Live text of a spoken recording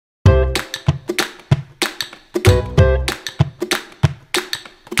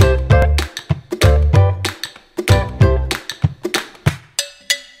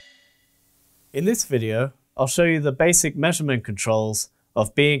In this video, I'll show you the basic measurement controls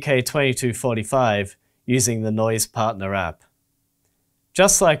of B&K 2245 using the Noise Partner app.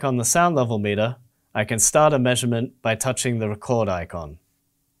 Just like on the sound level meter, I can start a measurement by touching the record icon.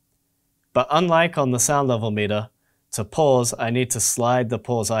 But unlike on the sound level meter, to pause I need to slide the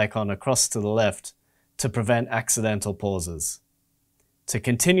pause icon across to the left to prevent accidental pauses. To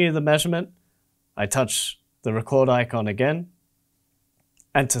continue the measurement, I touch the record icon again,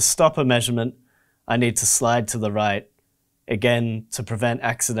 and to stop a measurement, I need to slide to the right, again to prevent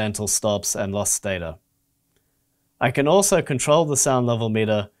accidental stops and lost data. I can also control the sound level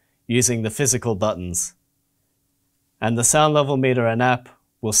meter using the physical buttons, and the sound level meter and app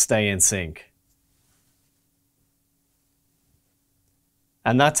will stay in sync.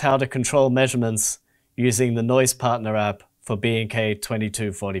 And that's how to control measurements using the Noise Partner app for B&K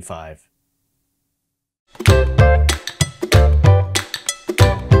 2245.